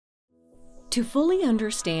To fully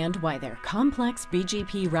understand why their complex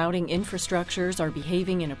BGP routing infrastructures are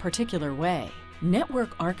behaving in a particular way, network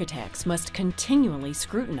architects must continually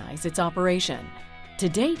scrutinize its operation. To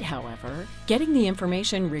date, however, getting the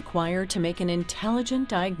information required to make an intelligent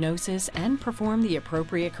diagnosis and perform the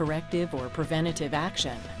appropriate corrective or preventative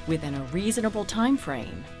action within a reasonable time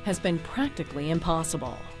frame has been practically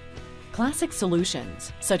impossible. Classic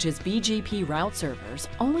solutions, such as BGP route servers,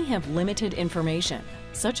 only have limited information,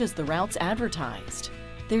 such as the routes advertised.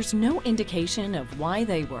 There's no indication of why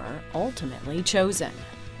they were ultimately chosen.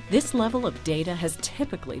 This level of data has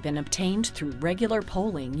typically been obtained through regular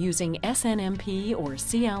polling using SNMP or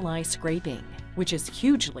CLI scraping, which is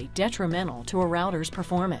hugely detrimental to a router's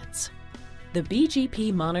performance. The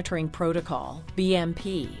BGP Monitoring Protocol,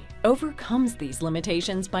 BMP, overcomes these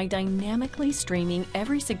limitations by dynamically streaming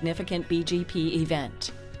every significant BGP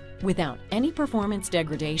event. Without any performance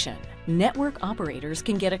degradation, network operators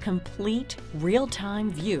can get a complete,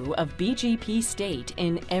 real-time view of BGP state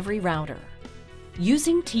in every router.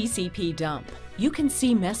 Using TCP dump, you can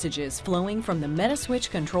see messages flowing from the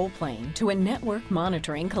Metaswitch control plane to a network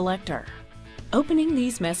monitoring collector. Opening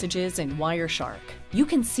these messages in Wireshark, you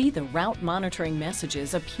can see the route monitoring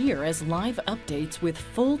messages appear as live updates with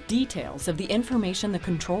full details of the information the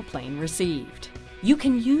control plane received. You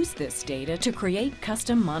can use this data to create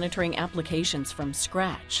custom monitoring applications from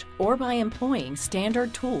scratch or by employing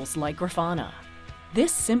standard tools like Grafana.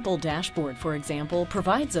 This simple dashboard, for example,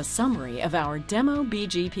 provides a summary of our demo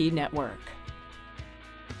BGP network.